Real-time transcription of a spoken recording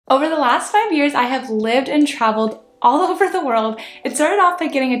Over the last 5 years, I have lived and traveled all over the world. It started off by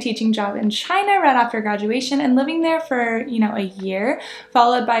getting a teaching job in China right after graduation and living there for, a year,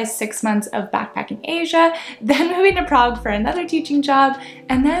 followed by 6 months of backpacking Asia, then moving to Prague for another teaching job,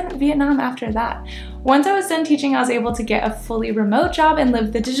 and then Vietnam after that. Once I was done teaching, I was able to get a fully remote job and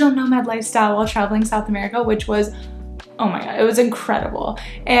live the digital nomad lifestyle while traveling South America, which was, oh my god, it was incredible.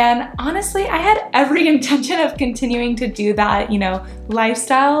 And honestly, I had every intention of continuing to do that,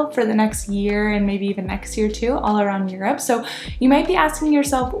 lifestyle for the next year and maybe even next year too, all around Europe. So you might be asking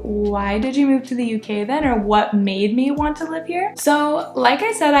yourself, why did you move to the UK then? Or what made me want to live here? So like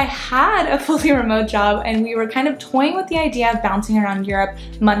I said, I had a fully remote job and we were kind of toying with the idea of bouncing around Europe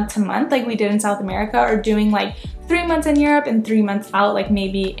month to month like we did in South America, or doing like 3 months in Europe and 3 months out, like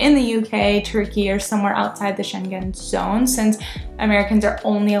maybe in the UK, Turkey, or somewhere outside the Schengen zone, since Americans are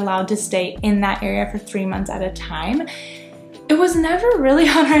only allowed to stay in that area for 3 months at a time. It was never really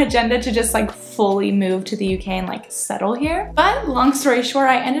on our agenda to just like fully move to the UK and like settle here. But long story short,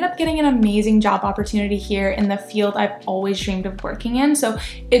 I ended up getting an amazing job opportunity here in the field I've always dreamed of working in. So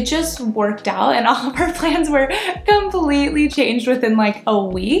it just worked out and all of our plans were completely changed within like a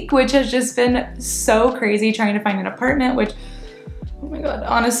week, which has just been so crazy trying to find an apartment, which, oh my god,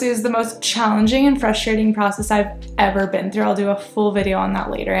 honestly is the most challenging and frustrating process I've ever been through. I'll do a full video on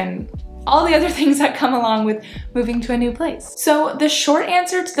that later, and all the other things that come along with moving to a new place. So the short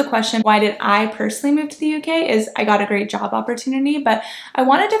answer to the question, why did I personally move to the UK, is I got a great job opportunity, but I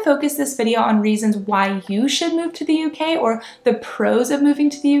wanted to focus this video on reasons why you should move to the UK, or the pros of moving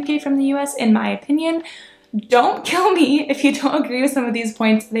to the UK from the US, in my opinion. Don't kill me if you don't agree with some of these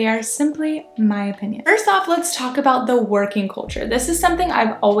points. They are simply my opinion. First off, let's talk about the working culture. This is something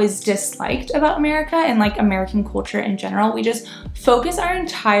I've always disliked about America and like American culture in general. We just focus our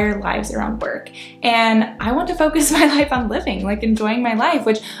entire lives around work. And I want to focus my life on living, like enjoying my life,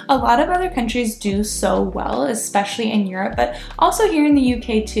 which a lot of other countries do so well, especially in Europe, but also here in the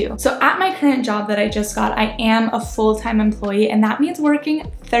UK too. So at my current job that I just got, I am a full-time employee, and that means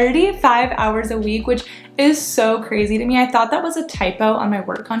working 35 hours a week, which is so crazy to me. I thought that was a typo on my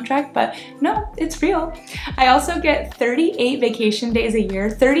work contract, but no, it's real. I also get 38 vacation days a year,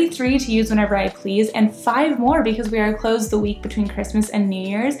 33 to use whenever I please, and 5 more because we are closed the week between Christmas and New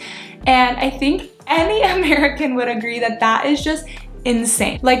Year's. And I think any American would agree that that is just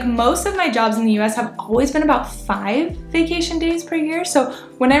insane. Like, most of my jobs in the US have always been about 5 vacation days per year. So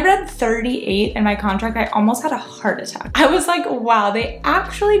when I read 38 in my contract, I almost had a heart attack. I was like, wow, they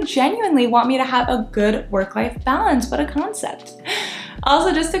actually genuinely want me to have a good work-life balance. What a concept.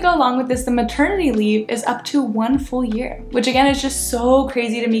 Also, just to go along with this, the maternity leave is up to 1 full year, which again is just so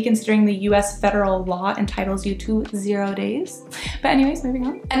crazy to me considering the US federal law entitles you to 0 days. But anyways, moving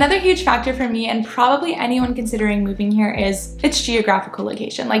on. Another huge factor for me, and probably anyone considering moving here, is its geographical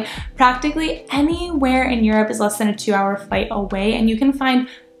location. Like, practically anywhere in Europe is less than a 2-hour flight away, and you can find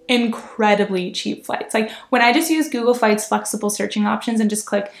incredibly cheap flights. Like, when I just use Google Flights flexible searching options and just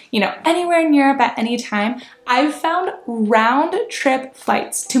click, anywhere in Europe at any time, I've found round trip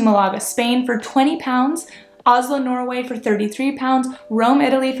flights to Malaga, Spain for £20, Oslo, Norway for £33, Rome,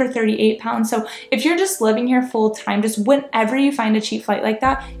 Italy for £38. So if you're just living here full time, just whenever you find a cheap flight like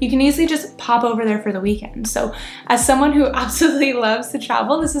that, you can easily just pop over there for the weekend. So as someone who absolutely loves to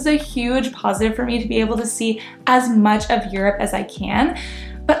travel, this is a huge positive for me to be able to see as much of Europe as I can.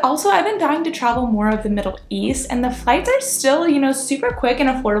 But also, I've been dying to travel more of the Middle East, and the flights are still, super quick and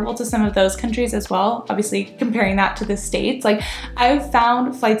affordable to some of those countries as well. Obviously, comparing that to the States. Like, I've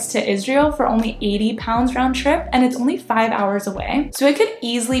found flights to Israel for only £80 round trip, and it's only 5 hours away. So it could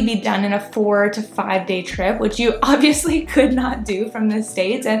easily be done in a 4 to 5 day trip, which you obviously could not do from the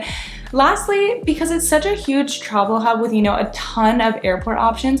States. And lastly, because it's such a huge travel hub with, a ton of airport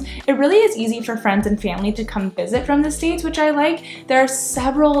options, it really is easy for friends and family to come visit from the States, which I like. There are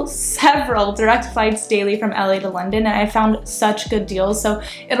several direct flights daily from LA to London, and I found such good deals, so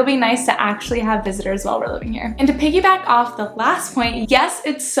it'll be nice to actually have visitors while we're living here. And to piggyback off the last point, yes,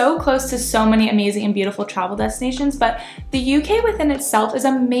 it's so close to so many amazing and beautiful travel destinations, but the UK within itself is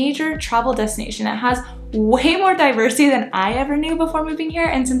a major travel destination. It has way more diversity than I ever knew before moving here,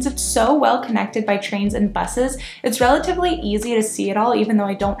 and since it's so well connected by trains and buses, it's relatively easy to see it all even though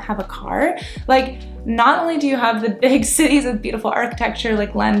I don't have a car. Like, not only do you have the big cities with beautiful architecture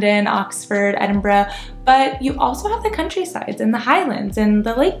like London, Oxford, Edinburgh, but you also have the countrysides and the Highlands and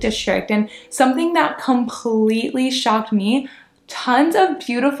the Lake District, and something that completely shocked me, tons of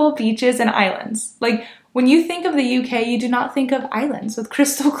beautiful beaches and islands. Like, When you think of the UK, you do not think of islands with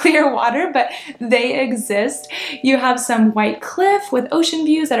crystal clear water, but they exist. You have some white cliff with ocean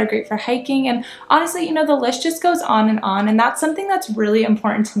views that are great for hiking, and honestly, you know, the list just goes on, and that's something that's really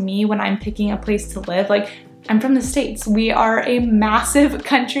important to me when I'm picking a place to live. Like, I'm from the States. We are a massive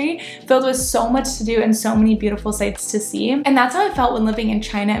country filled with so much to do and so many beautiful sights to see. And that's how I felt when living in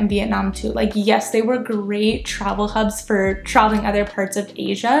China and Vietnam too. Like, yes, they were great travel hubs for traveling other parts of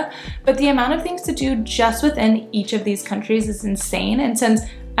Asia, but the amount of things to do just within each of these countries is insane. And since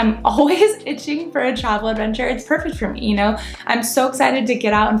I'm always itching for a travel adventure, it's perfect for me, you know? I'm so excited to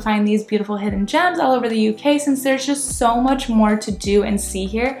get out and find these beautiful hidden gems all over the UK, since there's just so much more to do and see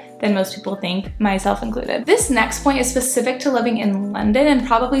here than most people think, myself included. This next point is specific to living in London and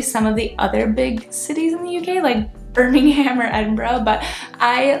probably some of the other big cities in the UK, like Birmingham or Edinburgh, but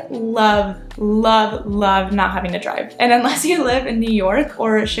I love not having to drive. And unless you live in New York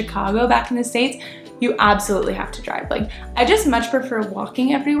or Chicago back in the States, you absolutely have to drive. Like, I just much prefer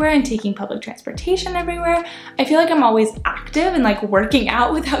walking everywhere and taking public transportation everywhere. I feel like I'm always active and like working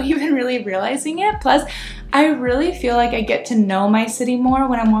out without even really realizing it. Plus, I really feel like I get to know my city more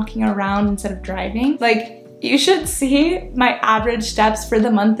when I'm walking around instead of driving. Like, you should see my average steps for the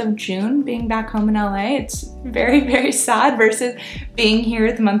month of June being back home in LA. It's very sad versus being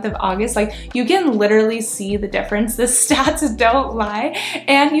here the month of August. Like, you can literally see the difference. The stats don't lie.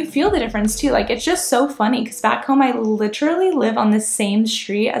 And you feel the difference too. Like, it's just so funny because back home I literally live on the same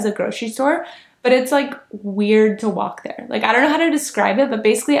street as a grocery store, but it's like weird to walk there. Like, I don't know how to describe it, but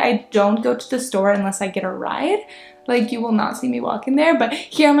basically I don't go to the store unless I get a ride. Like, you will not see me walking there, but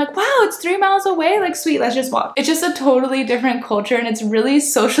here I'm like, wow, it's 3 miles away. Like, sweet, let's just walk. It's just a totally different culture, and it's really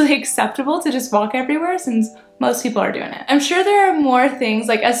socially acceptable to just walk everywhere since most people are doing it. I'm sure there are more things,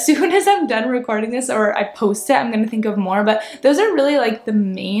 like as soon as I'm done recording this or I post it, I'm gonna think of more, but those are really like the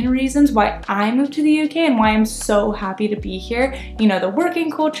main reasons why I moved to the UK and why I'm so happy to be here. You know, the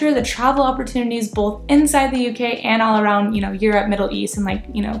working culture, the travel opportunities, both inside the UK and all around, you know, Europe, Middle East, and like,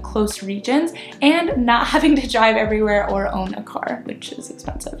 you know, close regions, and not having to drive everywhere or own a car, which is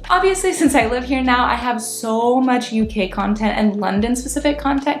expensive. Obviously, since I live here now, I have so much UK content and London specific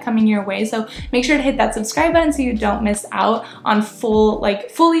content coming your way, so make sure to hit that subscribe button so you don't miss out on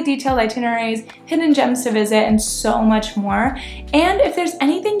fully detailed itineraries, hidden gems to visit, and so much more. And if there's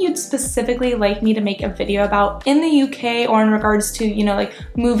anything you'd specifically like me to make a video about in the UK or in regards to, you know, like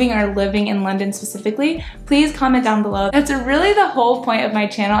moving or living in London specifically, please comment down below. That's really the whole point of my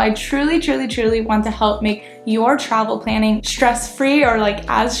channel. I truly want to help make your travel planning stress-free, or like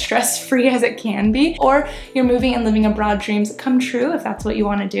as stress-free as it can be, or your moving and living abroad dreams come true if that's what you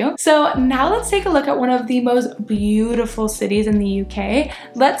want to do. So now let's take a look at one of the most beautiful cities in the UK.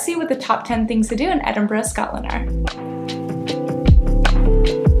 Let's see what the top 10 things to do in Edinburgh, Scotland are.